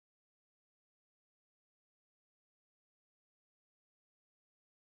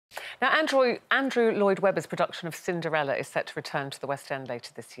Now, Andrew Lloyd Webber's production of Cinderella is set to return to the West End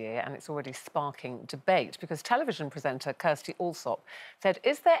later this year, and it's already sparking debate because television presenter Kirsty Allsop said,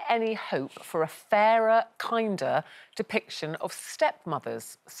 "Is there any hope for a fairer, kinder depiction of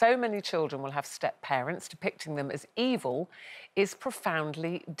stepmothers? So many children will have step-parents. Depicting them as evil is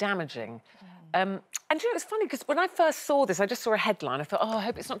profoundly damaging." And you know, it's funny because when I first saw this, I just saw a headline. I thought, oh, I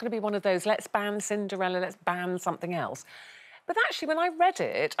hope it's not going to be one of those, let's ban Cinderella, let's ban something else. But actually, when I read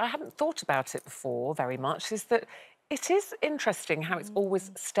it, I hadn't thought about it before very much, is that it is interesting how it's always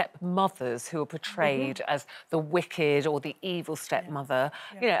stepmothers who are portrayed as the wicked or the evil stepmother.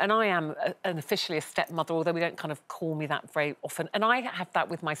 You know, and I am officially a stepmother, although we don't kind of call me that very often. And I have that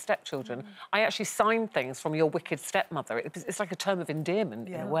with my stepchildren. I actually sign things from your wicked stepmother. It's like a term of endearment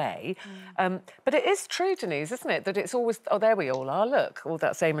in a way. But it is true, Denise, isn't it, that it's always, oh, there we all are, look, all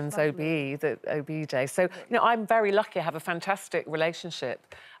that's Eamonn's OBE, the OBE day. So, you know, I'm very lucky I have a fantastic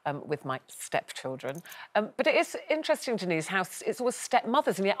relationship with my stepchildren. But it is interesting, Denise, how it's always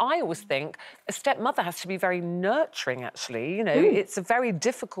stepmothers, and yet I always think a stepmother has to be very nurturing, actually. You know, it's a very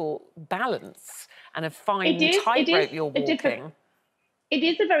difficult balance and a fine tightrope you're walking. It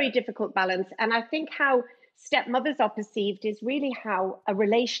is a very difficult balance, and I think how stepmothers are perceived is really how a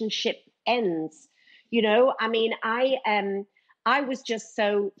relationship ends. You know, I mean, I was just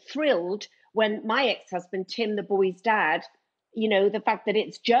so thrilled when my ex-husband, Tim, the boy's dad, you know, the fact that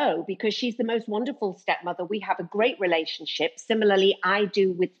it's Jo, because she's the most wonderful stepmother. We have a great relationship. Similarly, I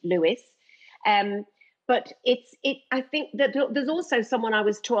do with Lewis. But I think that there's also someone I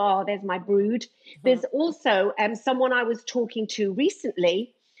was there's my brood. There's also someone I was talking to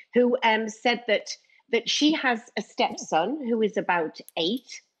recently who said that she has a stepson who is about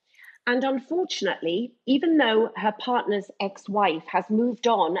 8. And unfortunately, even though her partner's ex-wife has moved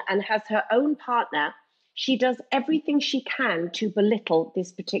on and has her own partner, she does everything she can to belittle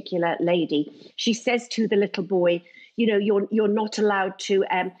this particular lady. She says to the little boy, you know, you're not allowed to,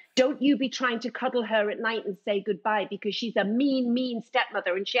 don't you be trying to cuddle her at night and say goodbye because she's a mean, mean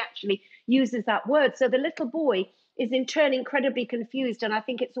stepmother. And she actually uses that word. So the little boy is in turn incredibly confused. And I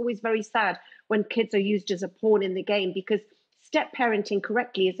think it's always very sad when kids are used as a pawn in the game, because step-parenting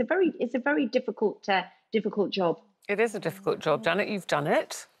correctly is a very difficult job. It is a difficult job. Janet, you've done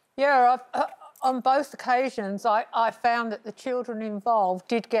it. Yeah, on both occasions, I found that the children involved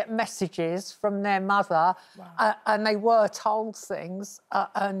did get messages from their mother, and they were told things.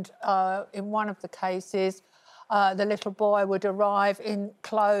 In one of the cases, the little boy would arrive in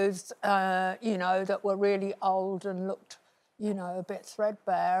clothes, you know, that were really old and looked, you know, a bit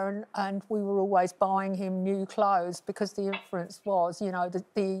threadbare, and we were always buying him new clothes because the inference was, you know,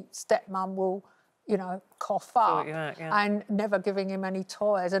 the stepmum will, you know, cough up and never giving him any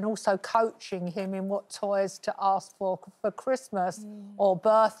toys, and also coaching him in what toys to ask for Christmas or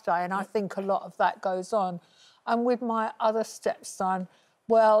birthday. And I think a lot of that goes on. And with my other stepson,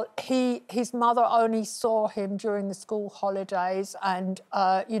 well, his mother only saw him during the school holidays, and,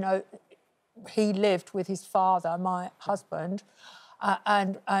 you know, he lived with his father, my husband,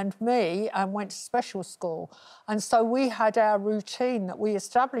 and me, and went to special school. And so we had our routine that we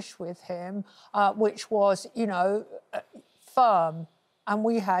established with him, which was, you know, firm. And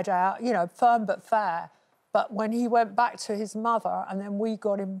we had our, you know, firm but fair. But when he went back to his mother and then we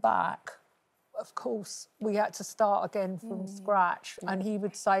got him back, of course, we had to start again from scratch. And he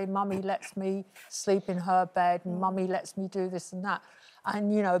would say, Mummy lets me sleep in her bed, and Mummy lets me do this and that.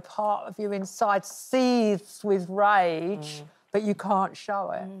 And, you know, part of you inside seethes with rage, but you can't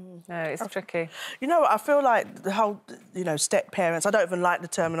show it. No, it's tricky. You know, I feel like the whole, you know, step-parents, I don't even like the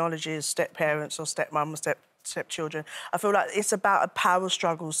terminology as step-parents or stepmum or stepchildren. I feel like it's about a power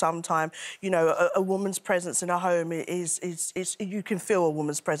struggle sometimes. You know, a woman's presence in a home is you can feel a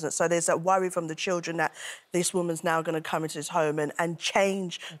woman's presence. So there's that worry from the children that this woman's now going to come into this home and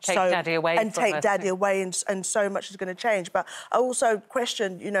change. Take daddy away and take daddy away, and so much is going to change. But I also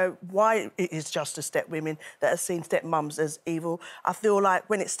question, you know, why it is just the stepwomen that are seen stepmums as evil. I feel like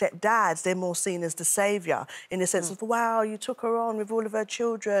when it's stepdads, they're more seen as the saviour, in the sense of, wow, you took her on with all of her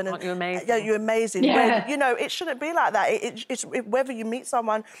children. Aren't you amazing? Yeah, you're amazing. Yeah. When, you know, it shouldn't be like that. It's whether you meet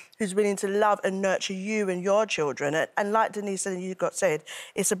someone who's willing to love and nurture you and your children, and like Denise and you said,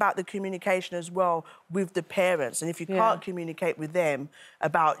 it's about the communication as well with the parents. And if you can't communicate with them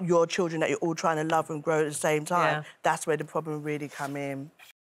about your children that you're all trying to love and grow at the same time, that's where the problem really come in.